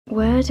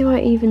Where do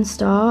I even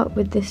start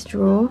with this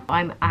drawer?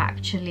 I'm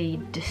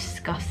actually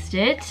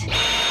disgusted.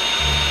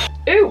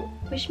 Ooh,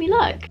 wish me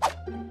luck.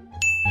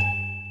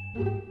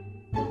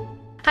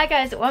 Hi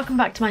guys, welcome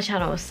back to my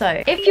channel.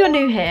 So if you're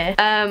new here,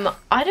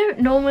 I don't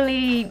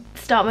normally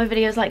start my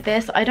videos like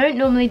this. I don't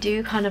normally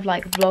do kind of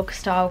like vlog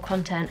style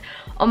content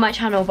on my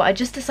channel, but I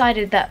just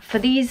decided that for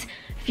these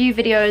few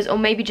videos, or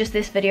maybe just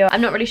this video, I'm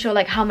not really sure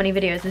like how many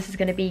videos this is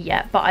going to be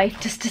yet, but I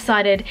just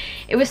decided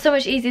it was so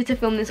much easier to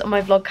film this on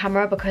my vlog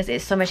camera because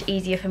it's so much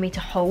easier for me to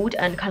hold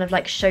and kind of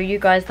like show you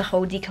guys the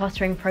whole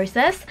decluttering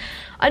process.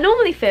 I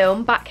normally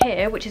film back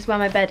here, which is where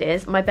my bed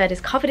is. My bed is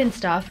covered in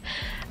stuff.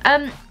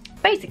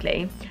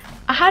 Basically,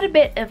 I had a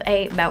bit of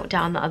a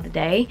meltdown the other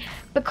day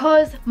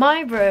because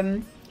my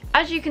room,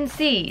 as you can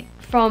see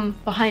from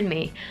behind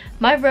me,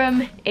 my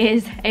room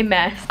is a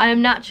mess. I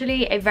am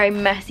naturally a very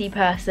messy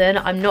person.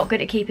 I'm not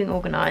good at keeping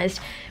organized,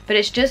 but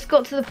it's just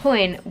got to the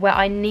point where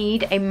I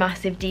need a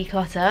massive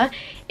declutter.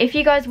 If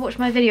you guys watched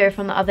my video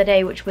from the other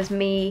day, which was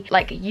me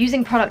like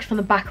using products from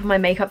the back of my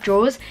makeup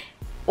drawers,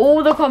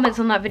 all the comments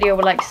on that video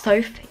were like,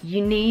 Soph,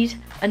 you need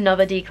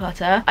another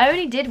declutter. I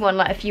only did one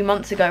like a few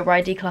months ago where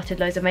I decluttered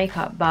loads of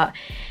makeup, but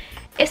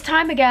it's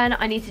time again.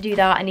 I need to do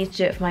that. I need to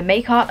do it for my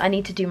makeup. I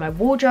need to do my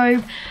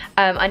wardrobe.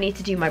 I need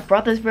to do my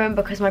brother's room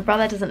because my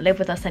brother doesn't live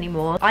with us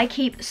anymore. I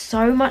keep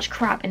so much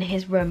crap in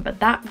his room, but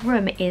that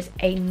room is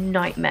a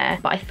nightmare.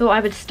 But I thought I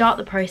would start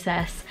the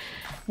process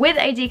with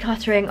a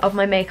decluttering of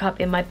my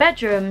makeup in my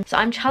bedroom. So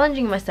I'm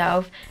challenging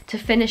myself to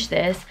finish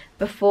this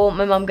before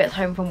my mum gets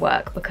home from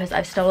work because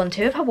I've stolen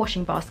 2 of her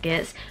washing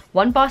baskets.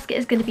 One basket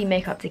is going to be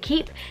makeup to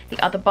keep,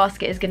 the other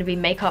basket is going to be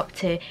makeup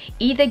to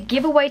either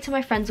give away to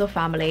my friends or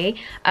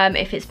family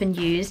if it's been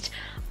used.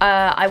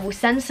 I will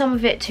send some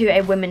of it to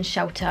a women's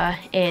shelter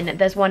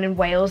there's one in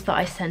Wales that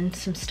I send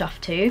some stuff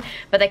to,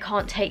 but they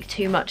can't take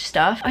too much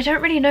stuff. I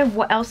don't really know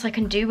what else I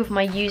can do with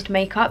my used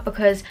makeup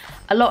because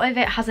a lot of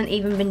it hasn't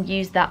even been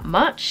used that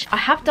much. I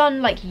have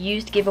done like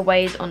used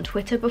giveaways on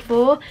Twitter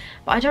before,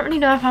 but I don't really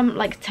know if I'm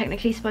like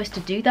technically supposed to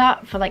do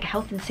that for like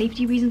health and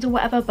safety reasons or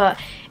whatever, but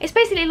it's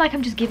basically like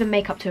I'm just giving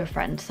makeup to a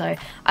friend. So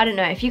I don't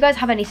know, if you guys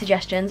have any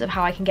suggestions of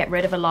how I can get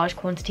rid of a large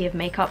quantity of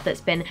makeup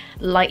that's been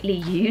lightly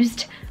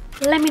used,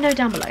 let me know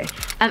down below.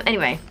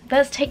 Anyway,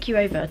 let's take you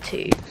over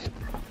to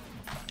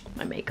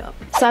my makeup.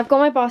 So I've got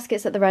my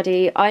baskets at the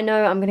ready. I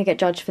know I'm gonna get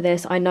judged for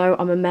this. I know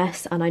I'm a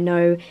mess and I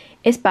know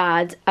it's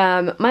bad.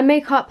 My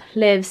makeup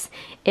lives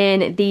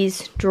in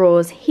these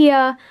drawers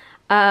here.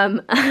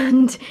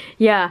 And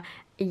yeah,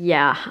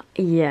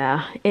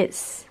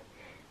 it's,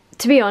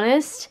 to be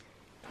honest,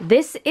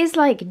 this is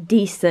like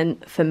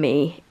decent for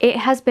me. It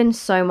has been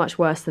so much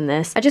worse than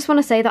this. I just want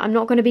to say that I'm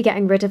not going to be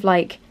getting rid of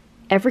like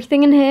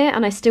everything in here,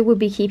 and I still will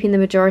be keeping the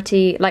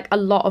majority, like a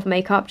lot of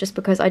makeup, just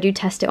because I do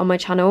test it on my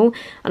channel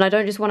and I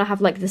don't just want to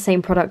have like the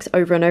same products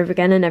over and over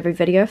again in every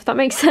video, if that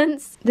makes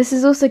sense. This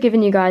is also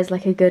giving you guys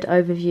like a good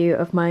overview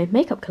of my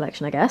makeup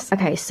collection, I guess.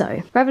 Okay,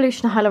 so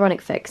Revolution Hyaluronic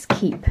Fix,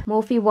 keep.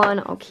 Morphe one,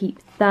 I'll keep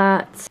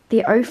that.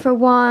 The Ofra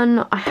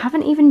one, I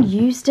haven't even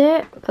used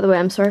it. By the way,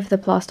 I'm sorry for the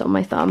plaster on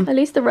my thumb. At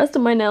least the rest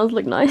of my nails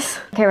look nice.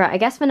 Okay, right, I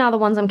guess for now the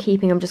ones I'm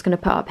keeping I'm just going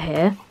to put up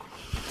here.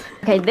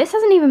 Okay, this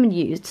hasn't even been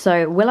used,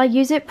 so will I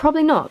use it?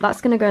 Probably not.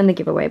 That's going to go in the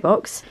giveaway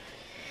box.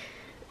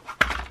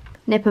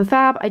 Nip and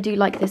Fab, I do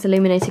like this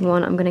illuminating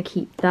one. I'm going to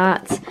keep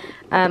that.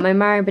 My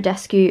Mario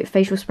Badescu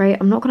facial spray,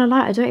 I'm not going to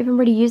lie, I don't even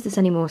really use this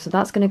anymore, so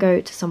that's going to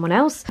go to someone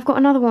else. I've got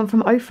another one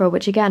from Ofra,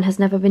 which again has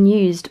never been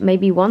used,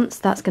 maybe once.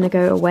 That's going to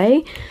go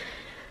away.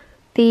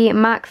 The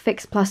MAC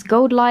Fix Plus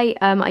Gold Light,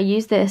 I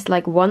used this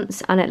like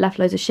once and it left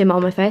loads of shimmer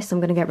on my face, so I'm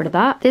going to get rid of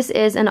that. This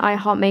is an I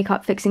Heart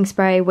Makeup Fixing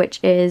Spray, which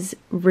is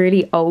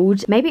really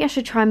old. Maybe I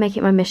should try and make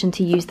it my mission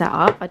to use that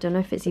up. I don't know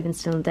if it's even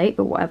still in date,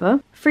 but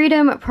whatever.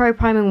 Freedom Pro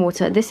Priming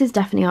Water. This is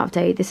definitely out of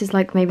date. This is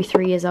like maybe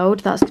 3 years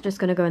old. That's just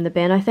going to go in the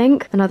bin, I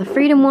think. Another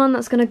Freedom one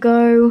that's going to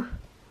go.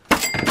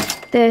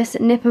 This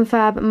Nip and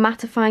Fab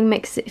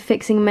Mattifying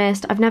Fixing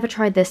Mist. I've never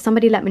tried this.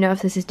 Somebody let me know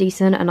if this is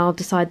decent and I'll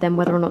decide then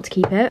whether or not to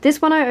keep it.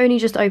 This one I only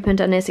just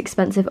opened and it's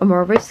expensive.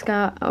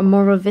 Amorovisca.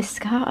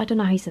 I don't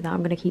know how you said that.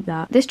 I'm going to keep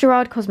that. This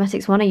Gerard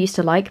Cosmetics one I used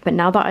to like, but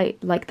now that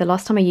the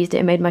last time I used it,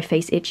 it made my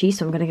face itchy,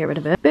 so I'm going to get rid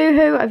of it.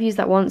 Boohoo, I've used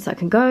that once. That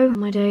can go. Oh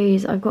my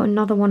days, I've got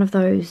another one of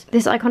those.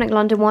 This Iconic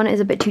London one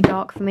is a bit too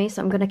dark for me,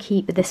 so I'm going to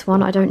keep this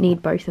one. I don't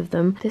need both of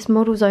them. This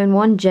Model Zone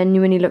one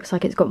genuinely looks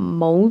like it's got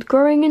mold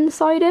growing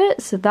inside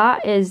it, so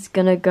that is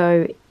going to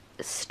go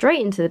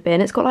straight into the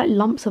bin. It's got like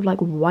lumps of like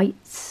white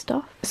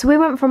stuff. So we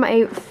went from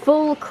a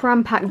full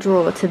cram pack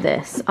drawer to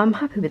this. I'm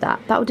happy with that.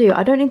 That'll do.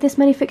 I don't need this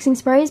many fixing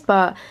sprays,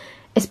 but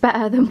it's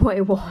better than what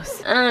it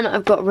was. And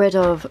I've got rid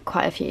of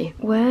quite a few.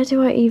 Where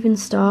do I even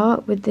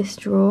start with this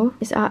drawer?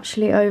 It's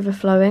actually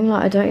overflowing.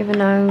 Like I don't even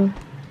know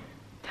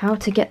how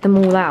to get them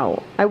all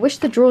out. I wish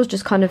the drawers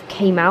just kind of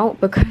came out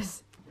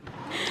because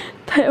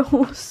they're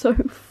all so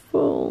full.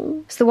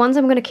 So the ones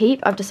I'm going to keep,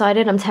 I've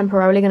decided I'm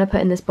temporarily going to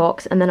put in this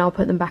box and then I'll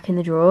put them back in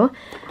the drawer.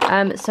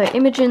 So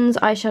Imogen's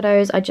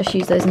eyeshadows, I just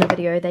used those in the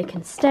video, they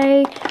can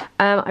stay.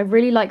 I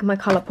really like my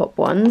Colourpop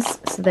ones,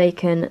 so they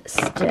can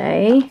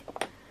stay.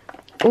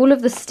 All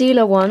of the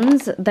Steeler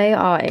ones, they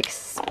are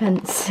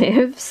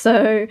expensive,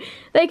 so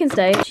they can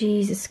stay.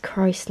 Jesus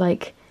Christ,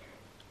 like,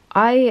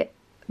 I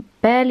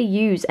barely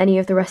use any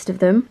of the rest of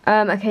them.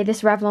 Okay,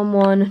 this Revlon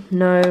one,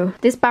 no.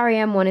 This Barry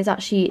M one is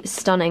actually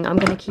stunning. I'm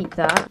gonna keep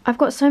that. I've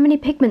got so many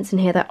pigments in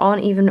here that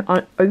aren't even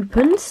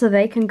opened, so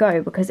they can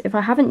go, because if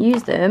I haven't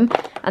used them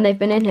and they've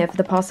been in here for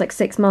the past like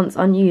 6 months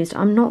unused,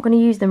 I'm not gonna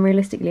use them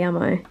realistically, am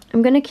I?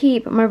 I'm gonna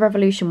keep my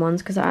Revolution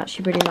ones because I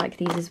actually really like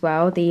these as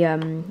well. The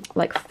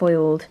like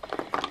foiled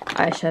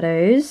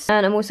eyeshadows.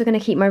 And I'm also going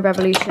to keep my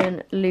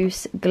Revolution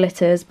loose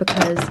glitters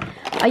because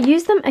I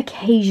use them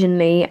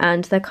occasionally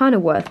and they're kind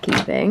of worth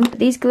keeping.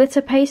 These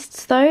glitter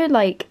pastes though,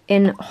 like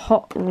in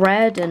hot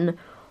red and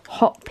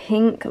hot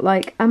pink,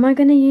 like, am I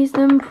going to use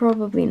them?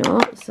 Probably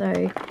not.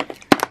 So,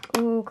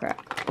 oh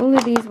crap. All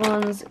of these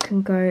ones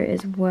can go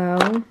as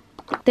well.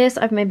 This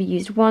I've maybe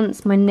used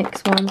once, my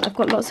NYX ones. I've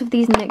got lots of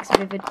these NYX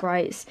Vivid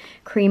Brights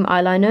cream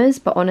eyeliners,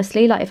 but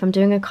honestly, like if I'm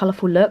doing a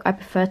colourful look, I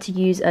prefer to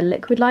use a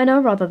liquid liner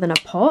rather than a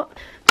pot.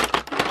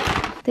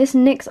 This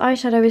NYX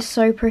eyeshadow is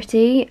so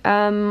pretty.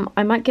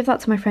 I might give that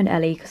to my friend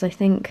Ellie because I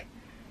think,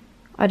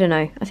 I don't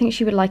know, I think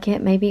she would like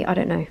it, maybe, I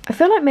don't know. I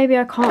feel like maybe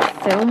I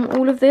can't film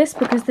all of this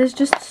because there's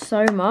just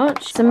so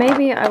much. So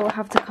maybe I will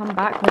have to come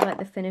back with like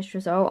the finished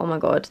result. Oh my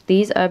god,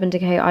 these Urban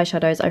Decay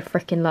eyeshadows I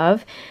freaking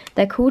love.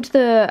 They're called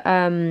the,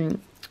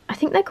 I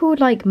think they're called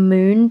like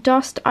Moon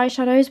Dust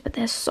eyeshadows, but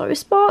they're so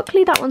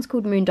sparkly. That one's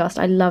called Moon Dust.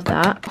 I love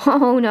that.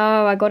 Oh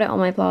no, I got it on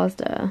my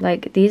plaster.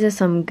 Like, these are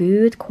some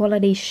good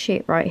quality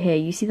shit right here.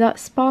 You see that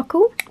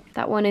sparkle?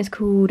 That one is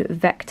called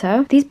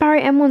Vector. These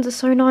Barry M ones are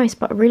so nice,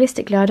 but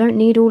realistically, I don't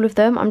need all of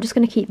them. I'm just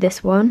going to keep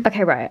this one.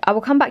 Okay, right. I will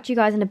come back to you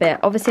guys in a bit.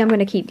 Obviously, I'm going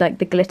to keep like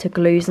the glitter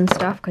glues and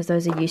stuff because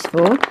those are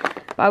useful.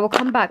 But I will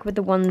come back with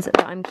the ones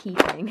that I'm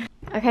keeping.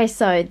 Okay,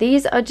 so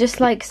these are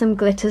just like some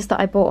glitters that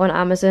I bought on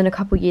Amazon a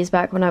couple years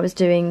back when I was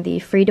doing the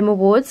Freedom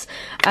Awards.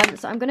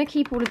 So I'm going to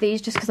keep all of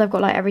these just because I've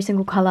got like every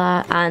single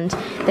colour and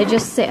they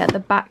just sit at the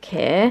back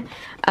here.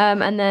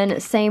 And then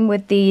same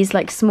with these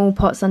like small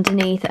pots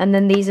underneath, and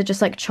then these are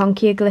just like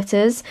chunkier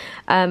glitters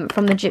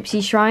from the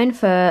Gypsy Shrine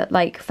for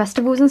like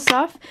festivals and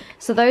stuff.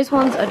 So those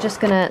ones are just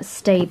gonna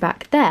stay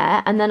back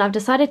there, and then I've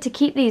decided to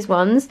keep these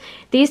ones.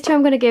 These two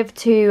I'm gonna give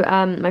to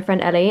my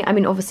friend Ellie. I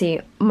mean,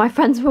 obviously my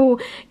friends will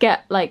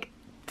get like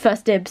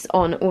first dibs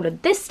on all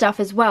of this stuff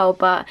as well,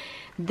 but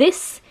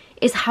this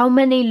is how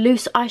many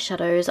loose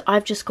eyeshadows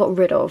I've just got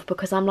rid of,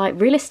 because I'm like,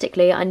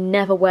 realistically I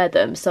never wear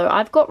them, so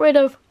I've got rid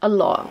of a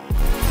lot.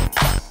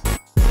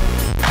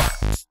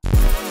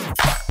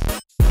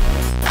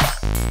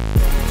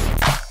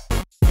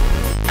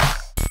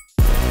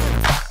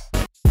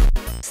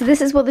 So this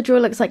is what the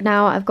drawer looks like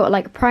now. I've got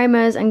like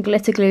primers and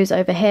glitter glues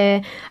over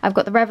here. I've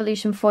got the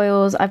Revolution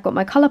foils. I've got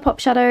my Colourpop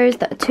shadows,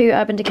 that are 2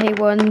 Urban Decay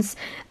ones,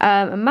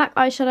 a MAC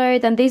eyeshadow.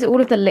 Then these are all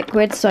of the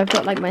liquids. So I've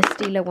got like my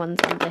Steeler ones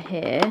under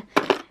here.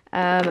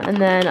 And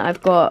then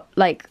I've got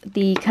like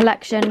the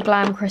collection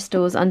Glam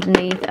Crystals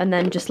underneath, and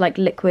then just like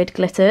liquid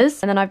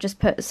glitters. And then I've just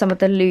put some of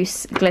the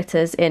loose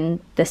glitters in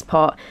this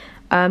pot.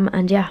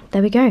 And yeah,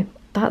 there we go.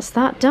 That's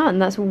that done.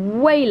 That's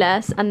way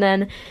less. And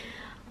then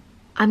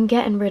I'm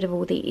getting rid of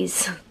all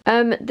these.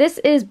 This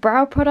is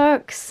brow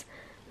products,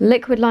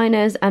 liquid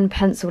liners and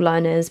pencil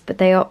liners, but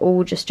they are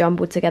all just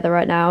jumbled together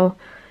right now.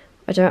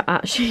 I don't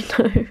actually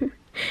know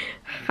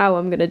how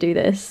I'm gonna do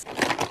this.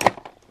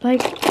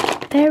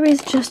 Like, there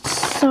is just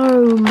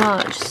so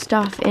much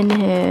stuff in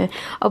here.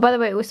 Oh, by the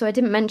way, also I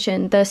didn't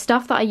mention the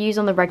stuff that I use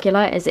on the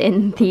regular is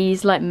in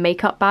these like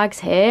makeup bags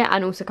here,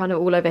 and also kind of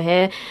all over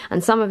here,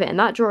 and some of it in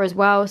that drawer as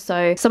well.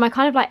 So my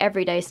kind of like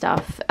everyday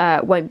stuff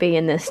won't be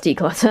in this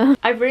declutter.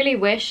 I really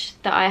wish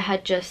that I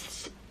had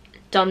just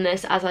done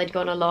this as I'd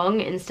gone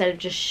along instead of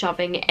just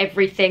shoving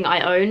everything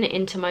I own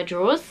into my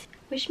drawers.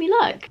 Wish me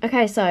luck.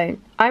 Okay, so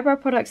eyebrow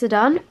products are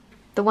done.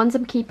 The ones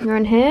I'm keeping are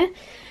in here.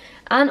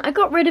 And I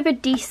got rid of a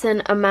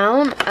decent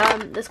amount.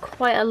 There's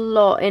quite a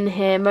lot in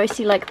here,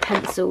 mostly like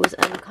pencils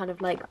and kind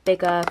of like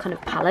bigger kind of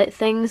palette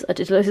things. I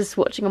did loads of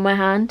swatching on my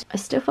hand. I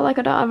still feel like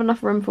I don't have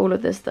enough room for all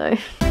of this though.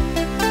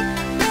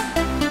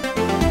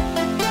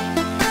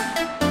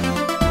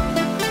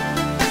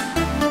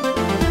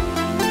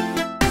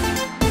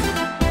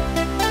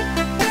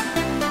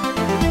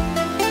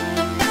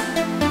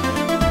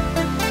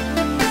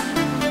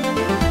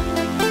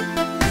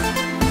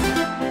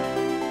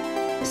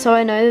 So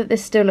I know that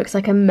this still looks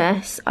like a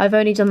mess. I've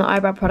only done the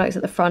eyebrow products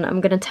at the front. I'm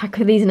going to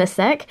tackle these in a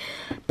sec.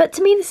 But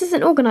to me, this is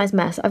an organised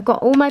mess. I've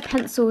got all my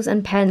pencils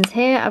and pens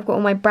here. I've got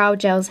all my brow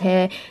gels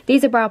here.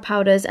 These are brow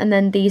powders, and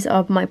then these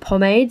are my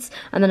pomades.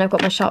 And then I've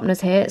got my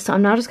sharpeners here. So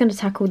I'm now just going to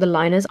tackle the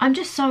liners. I'm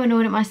just so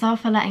annoyed at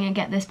myself for letting it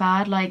get this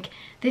bad. Like,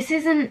 this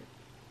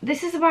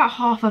is about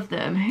half of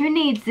them. Who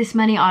needs this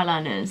many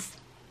eyeliners?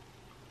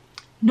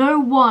 No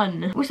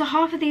one. Also,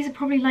 half of these are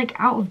probably like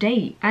out of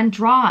date and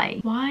dry.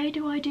 Why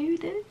do I do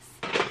this?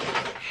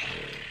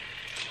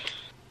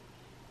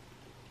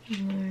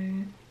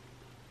 No.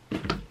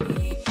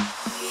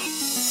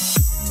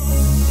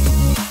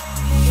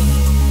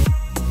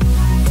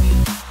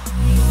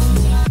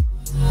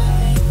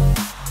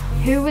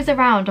 Who was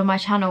around on my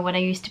channel when I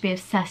used to be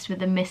obsessed with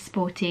the Miss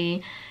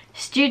Sporty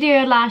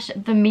Studio Lash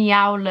the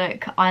Meow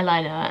Look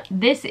eyeliner.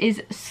 This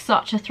is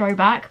such a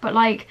throwback, but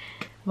like,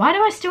 why do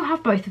I still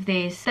have both of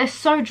these? They're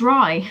so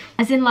dry,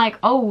 as in like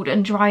old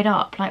and dried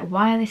up. Like,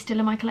 why are they still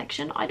in my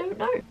collection? I don't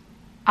know.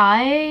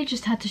 I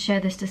just had to share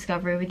this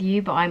discovery with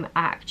you, but I'm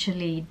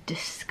actually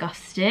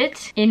disgusted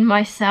in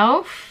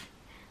myself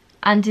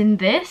and in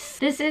this.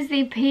 This is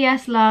the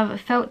PS Love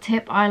Felt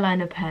Tip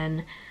Eyeliner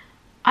Pen.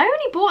 I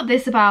only bought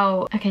this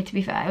about, okay, to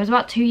be fair, it was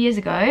about 2 years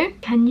ago.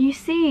 Can you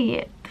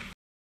see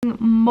the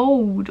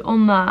mold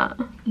on that?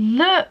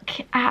 Look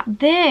at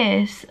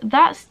this.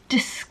 That's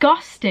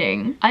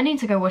disgusting. I need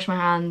to go wash my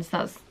hands.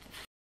 That's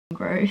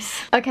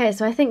gross. Okay,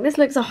 so I think this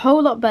looks a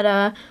whole lot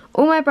better.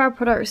 All my brow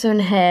products are in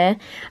here.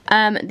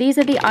 These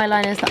are the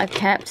eyeliners that I've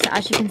kept. So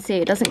as you can see,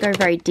 it doesn't go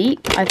very deep.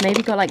 I've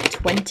maybe got like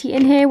 20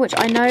 in here, which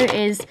I know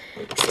is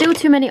still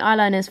too many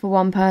eyeliners for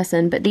one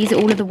person, but these are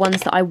all of the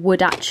ones that I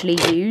would actually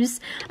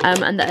use,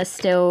 and that are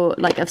still,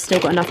 like, I've still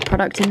got enough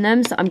product in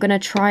them. So I'm gonna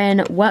try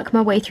and work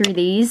my way through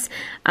these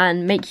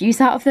and make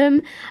use out of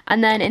them.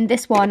 And then in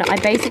this one, I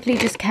basically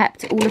just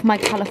kept all of my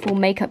colourful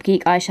Makeup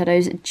Geek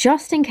eyeshadows,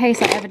 just in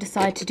case I ever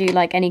decide to do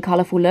like any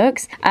colourful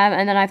looks.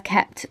 And then I've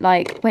kept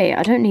like, wait,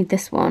 I don't need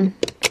this one,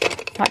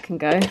 that can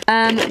go.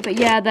 But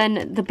yeah,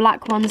 then the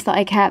black ones that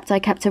I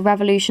kept a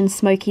Revolution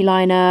Smoky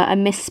Liner, a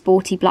Miss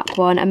Sporty black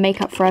one, a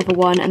Makeup Forever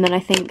one, and then I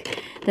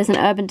think there's an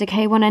Urban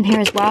Decay one in here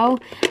as well.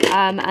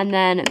 And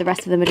then the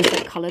rest of them are just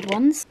like coloured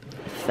ones.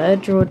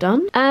 Third drawer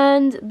done.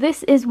 And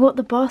this is what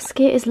the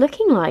basket is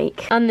looking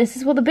like. And this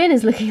is what the bin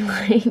is looking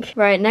like.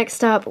 Right,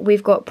 next up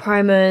we've got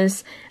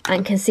primers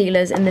and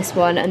concealers in this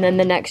one, and then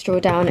the next drawer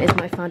down is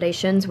my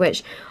foundations,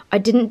 which I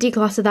didn't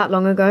declutter that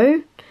long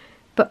ago.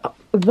 But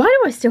why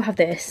do I still have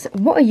this?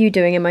 What are you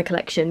doing in my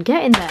collection?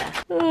 Get in there.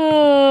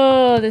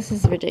 Oh, this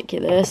is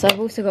ridiculous. I've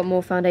also got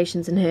more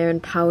foundations in here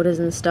and powders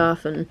and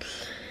stuff, and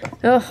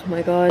oh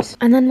my god.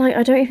 And then like,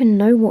 I don't even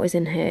know what is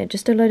in here.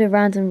 Just a load of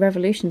random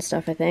Revolution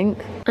stuff, I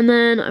think. And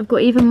then I've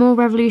got even more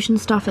Revolution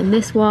stuff in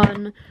this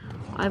one.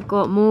 I've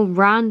got more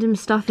random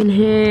stuff in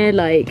here.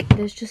 Like,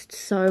 there's just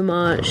so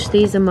much.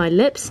 These are my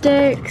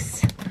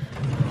lipsticks.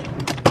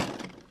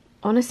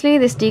 Honestly,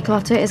 this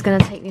declutter is going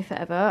to take me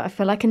forever. I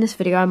feel like in this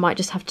video I might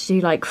just have to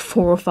do like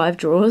 4 or 5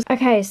 drawers.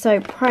 Okay, so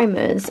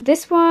primers.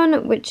 This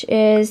one, which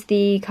is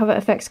the Cover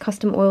FX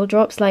Custom Oil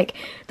Drops, like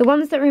the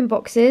ones that are in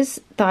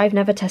boxes that I've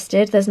never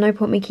tested, there's no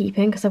point me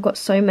keeping because I've got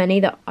so many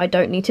that I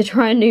don't need to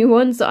try a new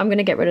one, so I'm going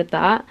to get rid of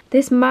that.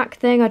 This MAC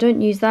thing, I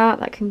don't use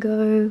that. That can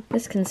go.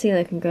 This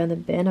concealer can go in the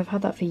bin. I've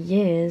had that for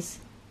years.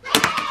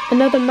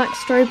 Another MAC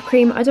Strobe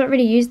Cream. I don't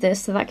really use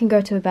this, so that can go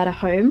to a better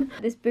home.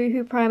 This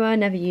Boohoo Primer, I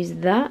never use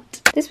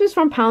that. This was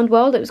from Pound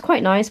World. It was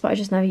quite nice, but I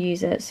just never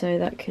use it, so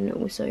that can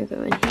also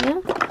go in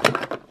here.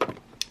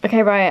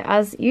 Okay, right,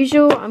 as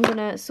usual, I'm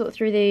gonna sort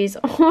through these.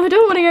 Oh, I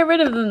don't want to get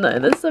rid of them though.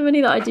 There's so many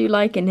that I do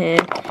like in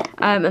here.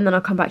 And then I'll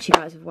come back to you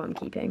guys with what I'm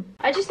keeping.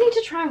 I just need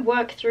to try and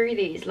work through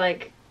these.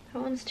 Like,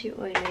 that one's too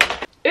oily.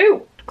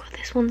 Ooh! God,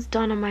 this one's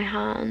done on my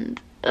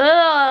hand. Ugh,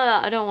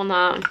 I don't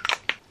want that.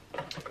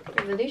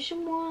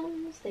 Revolution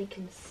ones, they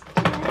can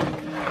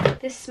stay.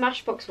 This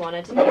Smashbox one,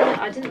 I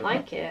didn't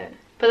like it.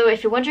 By the way,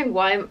 if you're wondering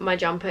why my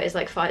jumper is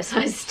like 5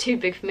 sizes too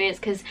big for me, it's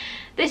because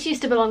this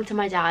used to belong to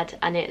my dad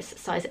and it's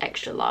size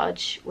extra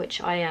large,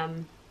 which I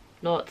am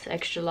not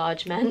extra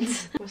large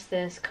meant. What's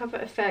this? Cover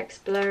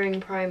FX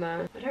Blurring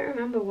Primer. I don't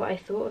remember what I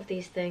thought of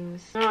these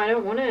things. No, I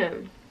don't want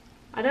it.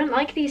 I don't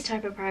like these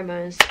type of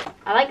primers.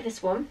 I like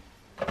this one.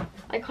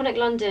 Iconic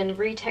London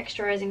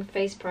Retexturizing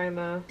Face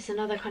Primer. It's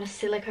another kind of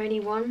silicone-y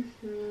one.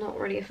 Not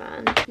really a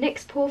fan.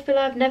 NYX Pore Filler.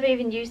 I've never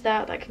even used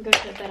that. That can go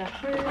to a better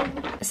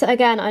home. So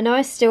again, I know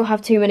I still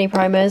have too many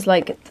primers,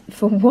 like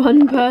for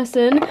one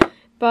person,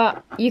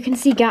 but you can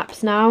see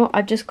gaps now.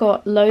 I've just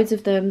got loads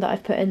of them that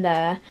I've put in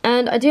there.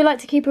 And I do like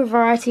to keep a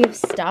variety of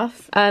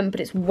stuff, but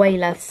it's way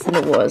less than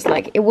it was.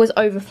 Like, it was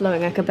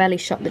overflowing. I could barely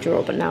shut the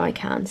drawer, but now I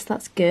can, so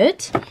that's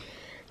good.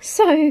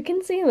 So,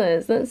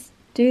 concealers. Let's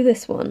do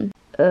this one.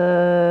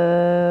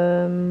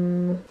 I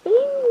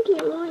think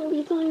it might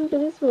be time for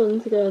this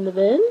one to go in the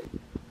bin.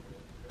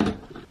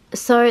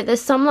 So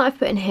there's some that I've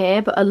put in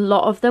here, but a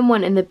lot of them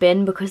went in the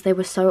bin because they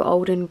were so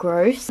old and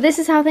gross. This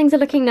is how things are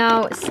looking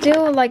now. It's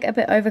still like a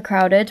bit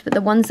overcrowded, but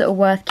the ones that are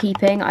worth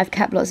keeping, I've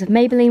kept lots of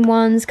Maybelline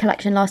ones,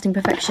 Collection Lasting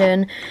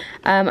Perfection.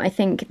 I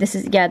think this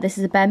is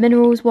a Bare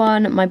Minerals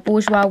one, my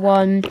Bourjois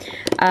one,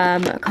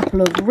 a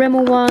couple of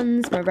Rimmel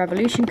ones, my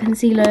Revolution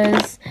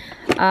concealers.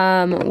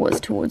 What's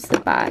towards the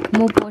back?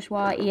 More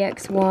Bourjois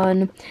EX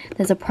one.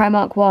 There's a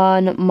Primark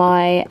one,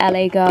 my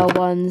LA Girl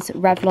ones,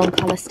 Revlon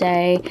Colour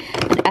Stay,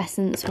 an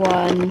Essence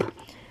one,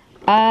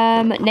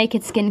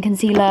 Naked Skin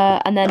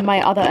concealer, and then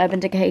my other Urban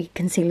Decay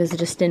concealers are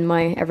just in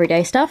my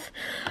everyday stuff.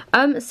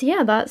 So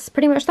yeah, that's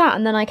pretty much that.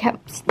 And then I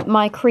kept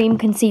my cream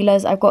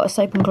concealers. I've got a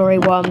Soap and Glory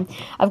one.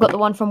 I've got the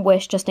one from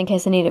Wish just in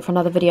case I need it for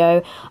another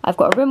video. I've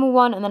got a Rimmel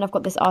one, and then I've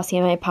got this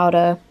RCMA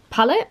powder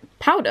palette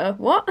down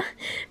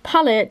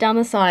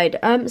the side.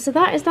 So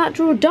that is that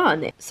drawer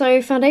done.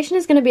 So foundation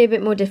is going to be a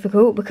bit more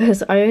difficult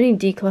because I only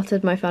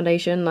decluttered my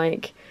foundation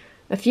like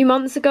a few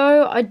months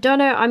ago. I don't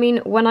know, I mean,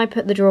 when I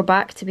put the drawer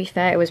back, to be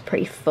fair, it was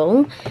pretty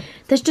full.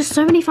 There's just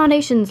so many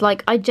foundations.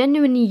 Like, I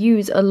genuinely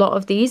use a lot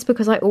of these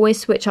because I always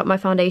switch up my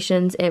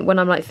foundations when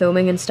I'm like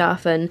filming and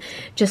stuff, and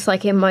just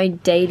like in my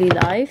daily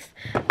life.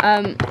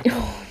 Oh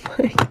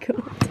my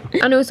god.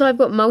 And also I've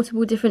got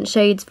multiple different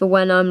shades for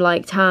when I'm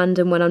like tanned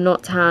and when I'm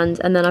not tanned,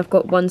 and then I've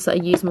got ones that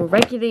I use more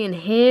regularly in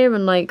here,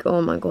 and like,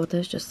 oh my god,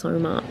 there's just so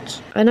much.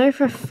 I know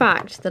for a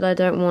fact that I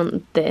don't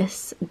want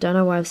this. Don't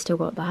know why I've still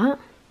got that.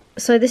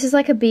 So this is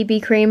like a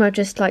BB cream. I've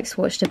just like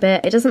swatched a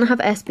bit. It doesn't have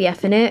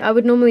SPF in it. I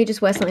would normally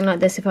just wear something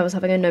like this if I was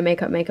having a no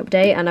makeup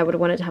day, and I would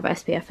want it to have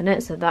SPF in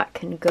it, so that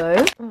can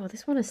go. Oh,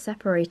 this one is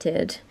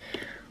separated.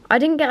 I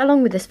didn't get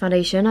along with this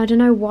foundation. I don't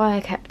know why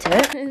I kept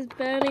it. There's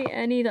barely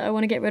any that I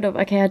want to get rid of.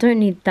 Okay, I don't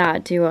need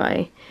that, do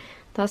I?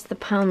 That's the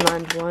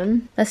Poundland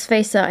one. Let's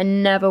face it, I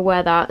never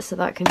wear that, so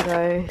that can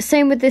go.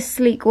 Same with this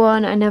Sleek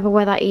one. I never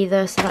wear that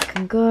either, so that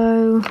can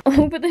go.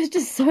 Oh, but there's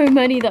just so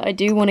many that I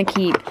do want to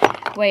keep.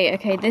 Wait,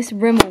 okay, this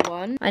Rimmel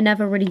one. I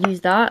never really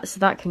use that, so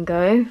that can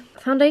go.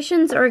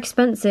 Foundations are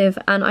expensive,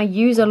 and I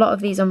use a lot of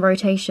these on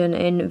rotation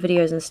in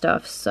videos and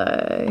stuff,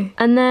 so.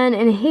 And then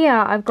in here,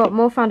 I've got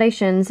more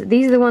foundations.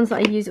 These are the ones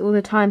that I use all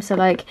the time, so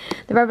like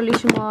the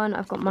Revolution one,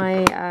 I've got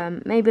my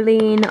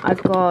Maybelline,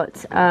 I've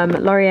got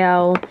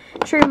L'Oreal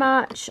True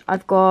Match,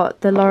 I've got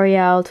the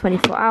L'Oreal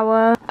 24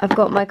 Hour, I've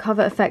got my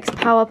Cover FX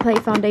Power Play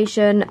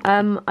Foundation.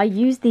 I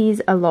use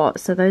these a lot,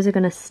 so those are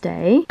gonna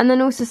stay. And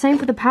then also same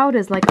for the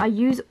powders, like I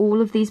use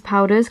all of these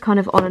powders kind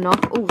of on and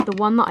off. Oh, the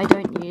one that I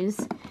don't use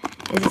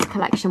is this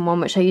collection one,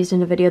 which I used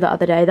in a video the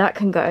other day. That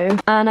can go.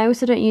 And I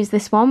also don't use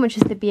this one, which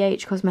is the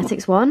BH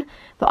Cosmetics one.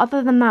 But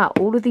other than that,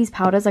 all of these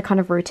powders I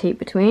kind of rotate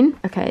between.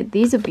 Okay,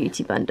 these are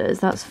beauty blenders,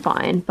 that's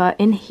fine. But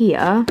in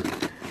here,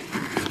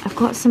 I've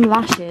got some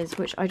lashes,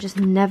 which I just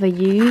never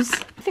use.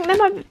 I think they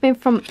might have been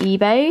from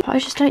eBay, but I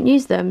just don't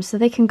use them, so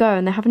they can go,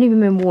 and they haven't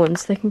even been worn,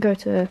 so they can go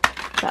to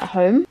that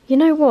home. You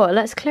know what?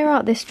 Let's clear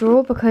out this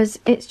drawer because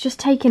it's just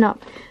taking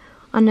up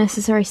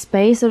unnecessary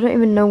space. I don't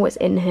even know what's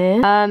in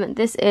here.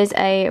 This is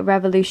a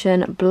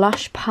Revolution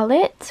blush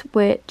palette,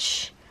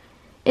 which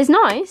is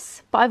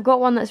nice, but I've got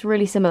one that's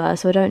really similar,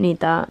 so I don't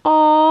need that.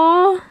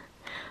 Aww.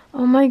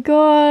 Oh my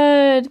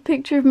god,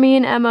 picture of me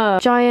and Emma.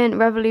 Giant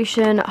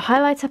Revolution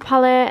highlighter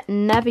palette,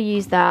 never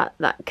use that.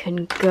 That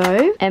can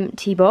go.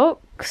 Empty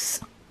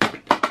box.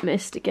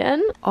 Missed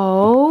again.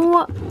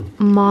 Oh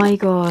my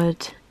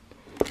god.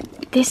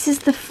 This is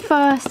the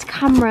first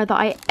camera that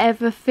I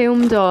ever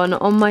filmed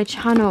on my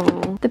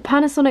channel. The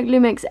Panasonic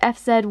Lumix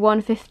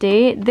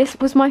FZ150. This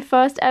was my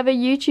first ever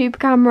YouTube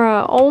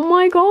camera. Oh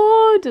my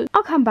god.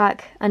 I'll come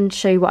back and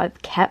show you what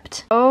I've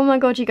kept. Oh my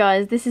god, you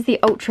guys. This is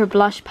the Ultra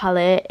Blush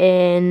palette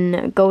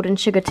in Golden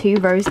Sugar 2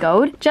 Rose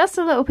Gold. Just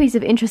a little piece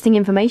of interesting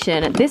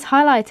information. This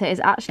highlighter is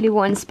actually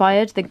what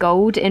inspired the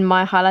gold in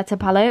my highlighter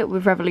palette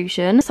with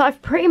Revolution. So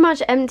I've pretty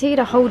much emptied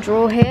a whole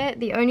drawer here.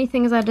 The only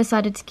things I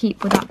decided to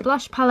keep were that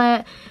blush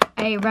palette,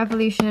 a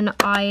Revolution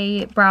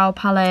eyebrow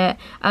palette,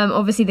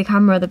 obviously the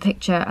camera, the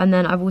picture, and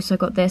then I've also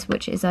got this,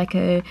 which is like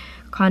a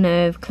kind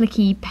of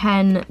clicky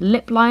pen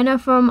lip liner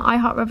from I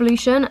Heart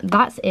Revolution.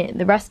 That's it.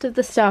 The rest of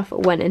the stuff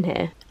went in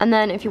here. And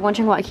then if you're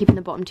wondering what I keep in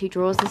the bottom two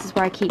drawers, this is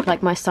where I keep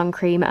like my sun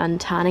cream and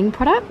tanning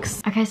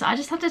products. Okay, so I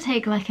just had to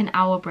take like an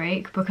hour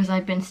break because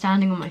I've been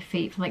standing on my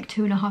feet for like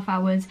 2.5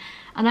 hours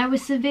and I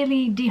was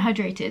severely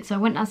dehydrated, so I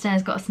went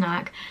downstairs, got a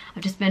snack.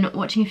 I've just been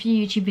watching a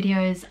few YouTube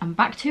videos. I'm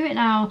back to it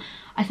now.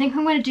 I think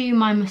I'm going to do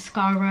my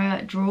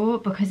mascara drawer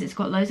because it's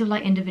got loads of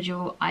like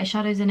individual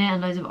eyeshadows in it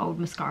and loads of old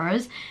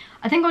mascaras.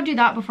 I think I'll do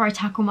that before I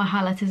tackle my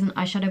highlighters and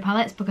eyeshadow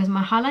palettes because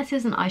my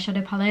highlighters and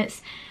eyeshadow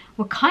palettes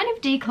were kind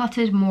of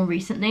decluttered more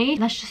recently.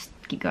 Let's just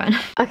keep going.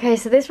 Okay,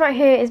 so this right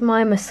here is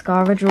my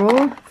mascara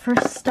drawer. For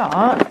a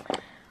start,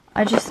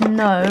 I just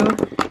know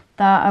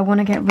that I want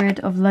to get rid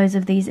of loads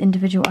of these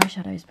individual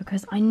eyeshadows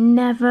because I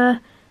never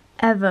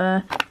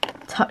ever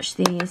touch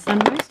these,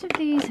 and most of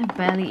these have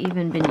barely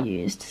even been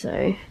used, so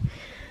they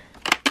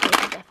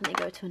can definitely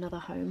go to another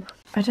home.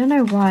 I don't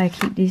know why I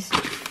keep these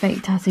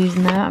fake tattoos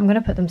in there. I'm going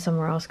to put them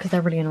somewhere else because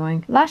they're really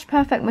annoying. Lash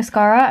Perfect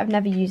mascara, I've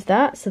never used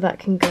that, so that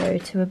can go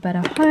to a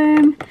better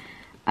home.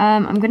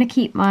 I'm going to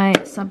keep my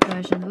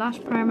Subversion lash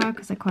primer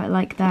because I quite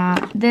like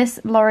that. This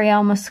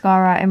L'Oreal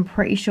mascara I'm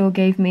pretty sure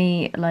gave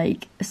me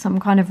like some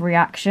kind of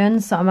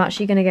reaction, so I'm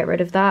actually going to get rid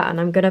of that and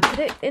I'm going to put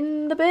it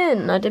in the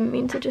bin. I didn't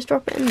mean to just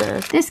drop it in there.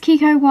 This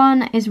Kiko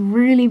one is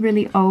really,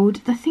 really old.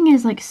 The thing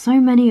is, like,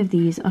 so many of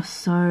these are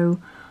so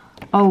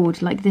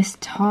old. Like, this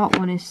Tarte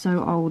one is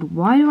so old.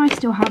 Why do I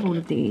still have all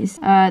of these?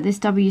 This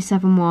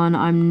W7 one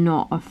I'm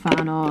not a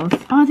fan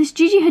of. Oh, this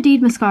Gigi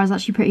Hadid mascara is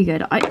actually pretty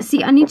good.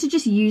 I need to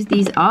just use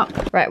these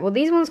up. Right, well,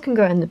 these ones can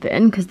go in the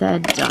bin because they're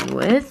done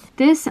with.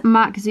 This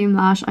MAC Zoom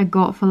Lash I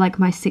got for like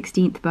my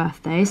 16th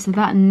birthday, so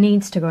that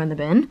needs to go in the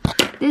bin.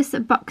 This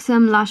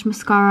Buxom Lash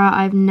Mascara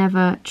I've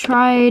never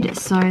tried,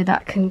 so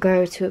that can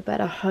go to a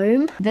better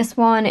home. This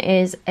one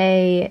is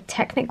a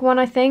Technic one,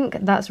 I think.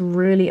 That's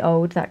really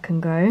old, that can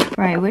go.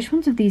 Right, which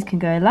ones of these can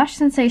go? Lash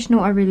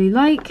Sensational I really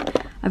like.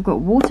 I've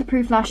got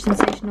Waterproof Lash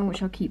Sensational,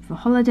 which I'll keep for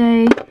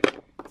holiday.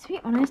 To be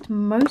honest,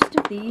 most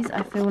of these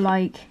I feel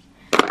like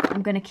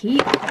I'm gonna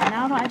keep, but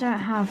now that I don't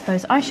have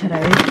those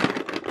eyeshadows,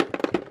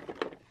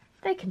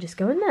 they can just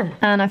go in there.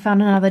 And I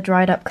found another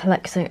dried up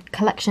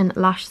collection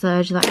Lash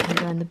Surge that can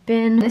go in the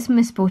bin. This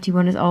Miss Sporty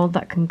one is old,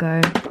 that can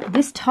go.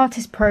 This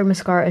Tarteist Pro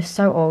mascara is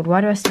so old,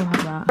 why do I still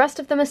have that? The rest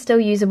of them are still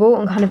usable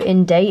and kind of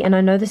in date, and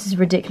I know this is a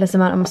ridiculous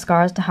amount of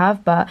mascaras to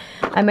have, but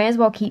I may as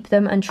well keep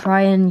them and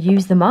try and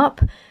use them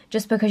up,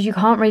 just because you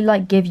can't really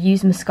like give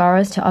used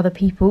mascaras to other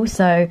people,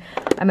 so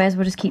I may as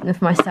well just keep them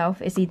for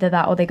myself. It's either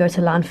that or they go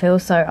to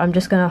landfill, so I'm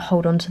just gonna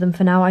hold on to them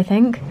for now, I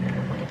think.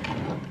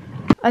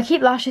 I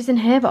keep lashes in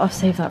here, but I'll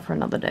save that for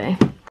another day.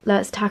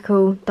 Let's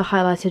tackle the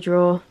highlighter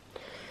drawer.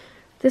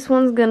 This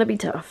one's gonna be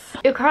tough.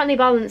 You're currently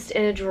balanced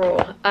in a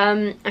drawer.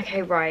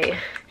 Okay, right.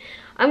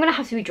 I'm gonna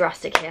have to be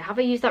drastic here. Have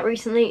I used that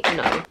recently?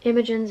 No.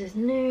 Imogen's is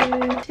new.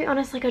 To be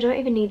honest, like, I don't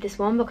even need this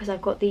one because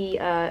I've got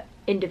the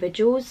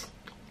individuals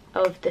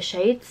of the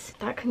shades.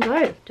 That can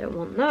go. Don't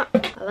want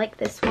that. I like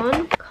this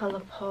one.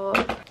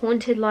 Colourpop.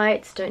 Haunted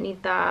Lights. Don't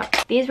need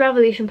that. These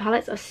Revolution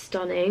palettes are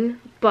stunning,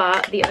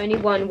 but the only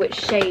one which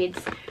shades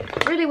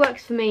really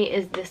works for me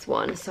is this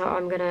one. So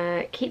I'm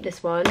gonna keep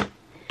this one.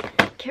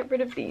 Get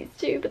rid of these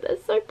two, but they're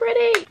so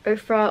pretty.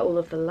 Ofra, All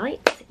of the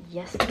Lights.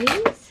 Yes,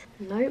 please.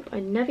 Nope, I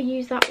never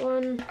use that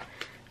one.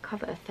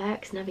 Cover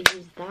Effects. Never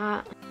use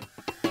that.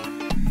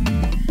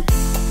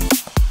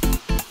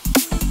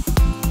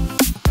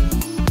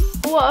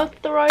 What a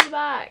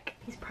throwback!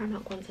 These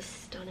Primark ones are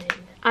stunning.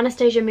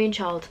 Anastasia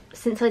Moonchild.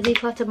 Since I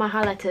decluttered my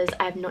highlighters,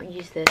 I have not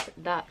used this.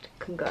 That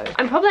can go.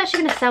 I'm probably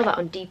actually going to sell that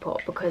on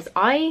Depop because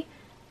I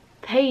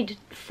paid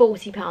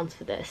 £40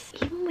 for this.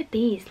 Even with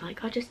these,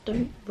 like, I just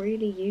don't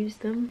really use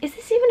them. Is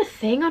this even a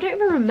thing? I don't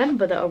even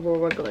remember the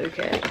Aurora Glow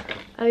Kit.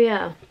 Oh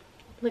yeah,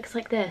 looks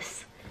like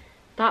this.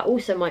 That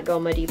also might go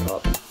on my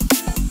Depop.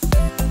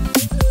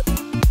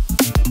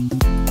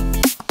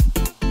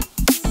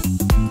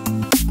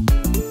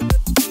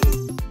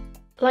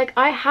 Like,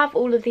 I have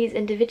all of these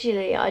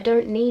individually. I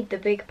don't need the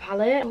big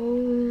palette. Oh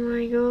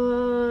my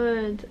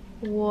god.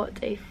 What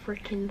a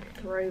freaking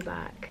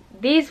throwback.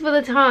 These were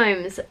the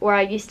times where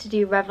I used to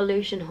do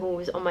Revolution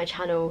hauls on my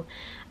channel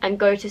and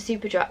go to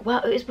Superdrug.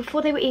 Well, it was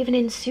before they were even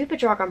in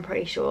Superdrug, I'm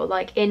pretty sure.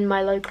 Like, in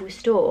my local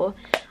store.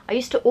 I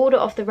used to order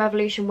off the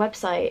Revolution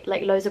website,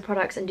 like, loads of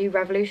products and do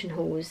Revolution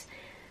hauls.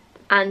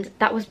 And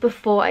that was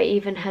before I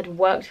even had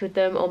worked with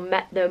them or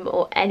met them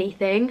or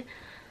anything.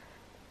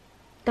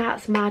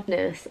 That's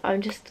madness. I'm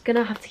just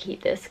gonna have to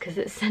keep this because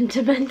it's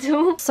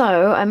sentimental.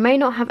 So I may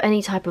not have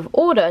any type of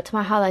order to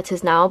my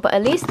highlighters now, but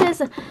at least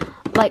there's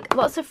like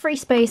lots of free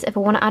space. If I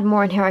want to add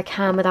more in here I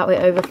can without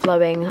it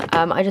overflowing.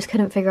 I just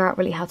couldn't figure out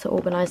really how to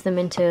organize them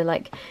into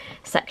like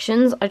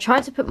sections. I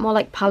tried to put more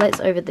like palettes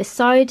over this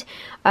side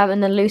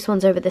and then loose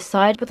ones over this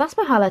side, but that's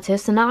my highlighters,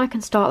 so now I can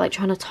start like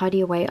trying to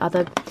tidy away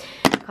other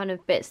kind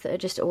of bits that are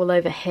just all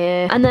over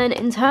here. And then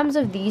in terms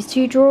of these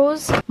two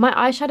drawers, my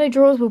eyeshadow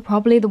drawers were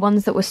probably the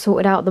ones that were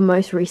sorted out the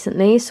most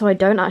recently, so I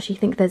don't actually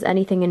think there's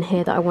anything in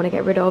here that I want to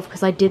get rid of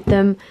because I did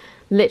them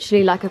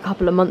literally like a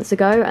couple of months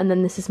ago, and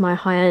then this is my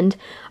high-end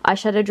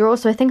eyeshadow drawer,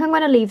 so I think I'm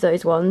going to leave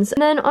those ones.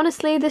 And then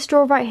honestly, this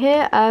drawer right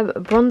here,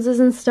 bronzers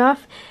and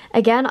stuff,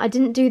 again, I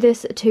didn't do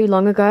this too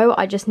long ago.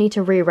 I just need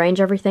to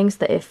rearrange everything so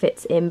that it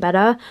fits in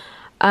better.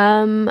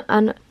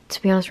 And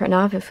to be honest, right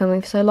now, I've been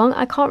filming for so long,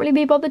 I can't really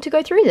be bothered to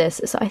go through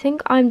this, so I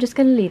think I'm just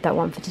going to leave that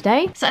one for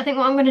today. So I think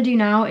what I'm going to do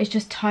now is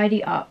just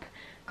tidy up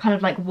kind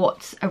of like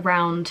what's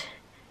around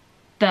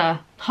the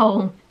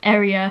whole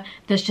area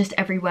that's just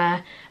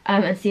everywhere,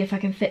 and see if I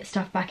can fit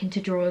stuff back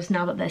into drawers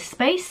now that there's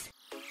space.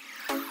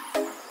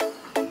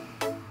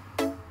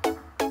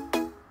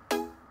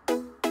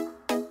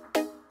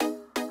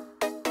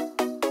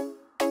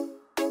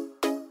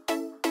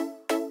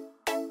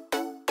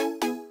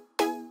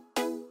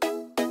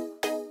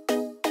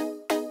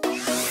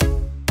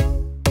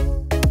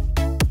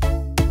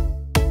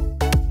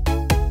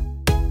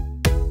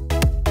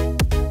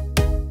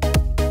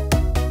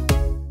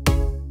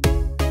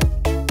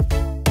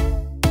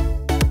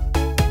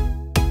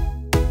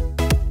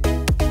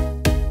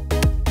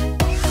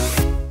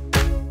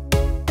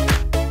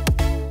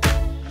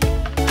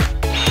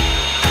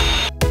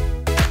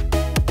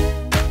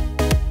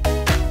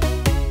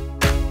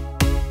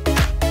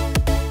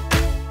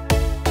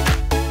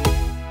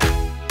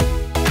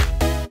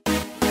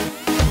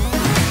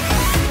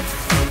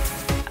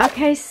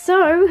 Okay,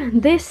 so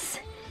this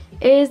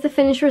is the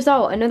finished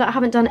result. I know that I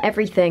haven't done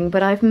everything,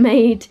 but I've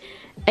made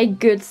a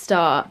good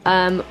start.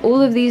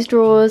 All of these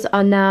drawers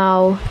are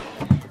now,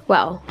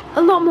 well,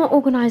 a lot more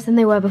organized than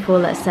they were before,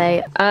 let's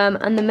say.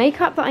 And the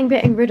makeup that I'm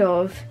getting rid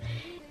of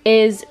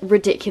is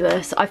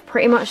ridiculous. I've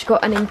pretty much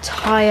got an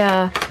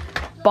entire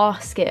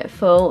basket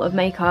full of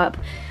makeup,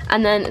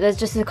 and then there's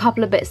just a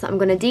couple of bits that I'm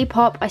going to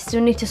depop. I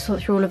still need to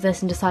sort through all of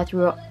this and decide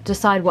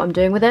what I'm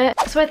doing with it.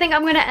 So I think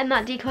I'm going to end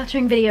that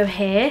decluttering video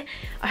here.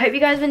 I hope you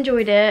guys have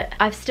enjoyed it.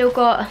 I've still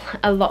got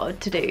a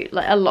lot to do,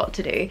 like a lot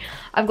to do.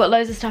 I've got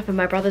loads of stuff in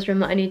my brother's room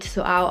that I need to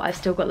sort out. I've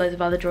still got loads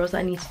of other drawers that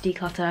I need to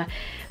declutter.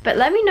 But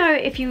let me know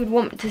if you would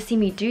want to see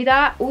me do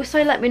that.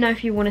 Also, let me know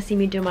if you want to see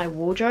me do my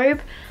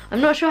wardrobe.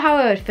 I'm not sure how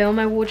I would film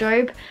my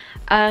wardrobe.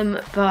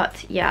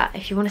 But yeah,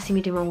 if you want to see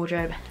me do my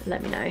wardrobe,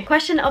 let me know.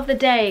 Question of the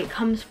day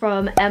comes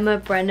from Emma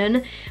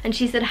Brennan, and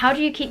she said, how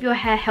do you keep your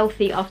hair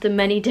healthy after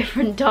many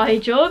different dye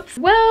jobs?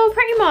 Well,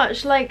 pretty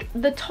much, like,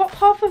 the top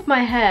half of my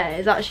hair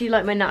is actually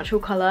like my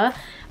natural colour,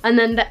 and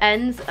then the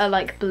ends are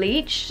like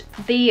bleached.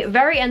 The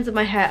very ends of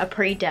my hair are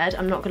pretty dead,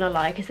 I'm not gonna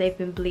lie, because they've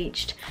been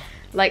bleached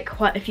like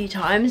quite a few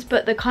times,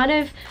 but the kind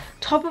of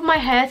top of my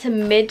hair to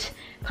mid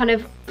kind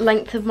of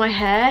length of my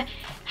hair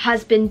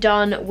has been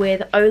done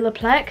with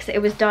Olaplex.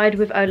 It was dyed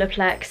with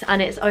Olaplex,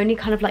 and it's only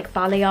kind of like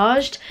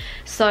balayaged,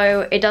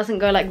 so it doesn't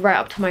go like right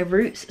up to my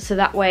roots, so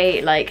that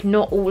way like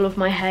not all of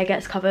my hair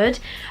gets covered.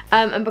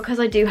 And because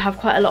I do have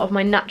quite a lot of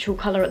my natural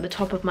colour at the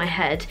top of my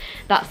head,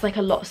 that's like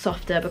a lot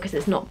softer because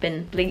it's not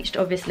been bleached,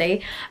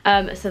 obviously,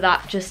 so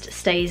that just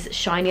stays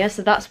shinier.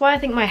 So that's why I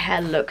think my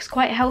hair looks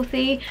quite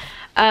healthy.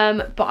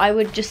 But I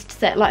would just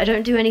say, like, I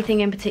don't do anything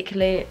in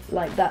particular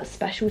like that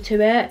special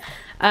to it.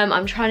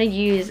 I'm trying to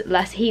use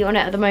less heat on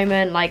it at the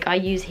moment. Like, I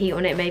use heat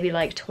on it maybe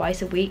like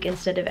twice a week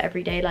instead of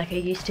every day like I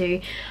used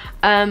to.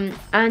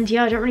 And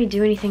yeah, I don't really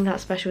do anything that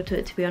special to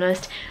it, to be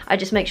honest. I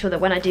just make sure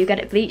that when I do get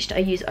it bleached, I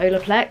use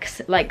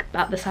Olaplex. Like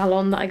at the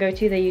salon that I go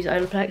to, they use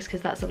Olaplex because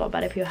that's a lot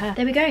better for your hair.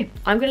 There we go.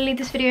 I'm gonna leave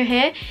this video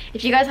here.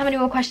 If you guys have any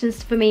more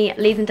questions for me,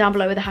 leave them down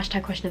below with the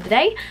hashtag question of the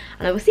day,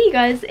 and I will see you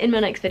guys in my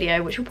next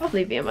video, which will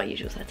probably be in my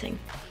usual setting.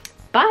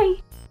 Bye.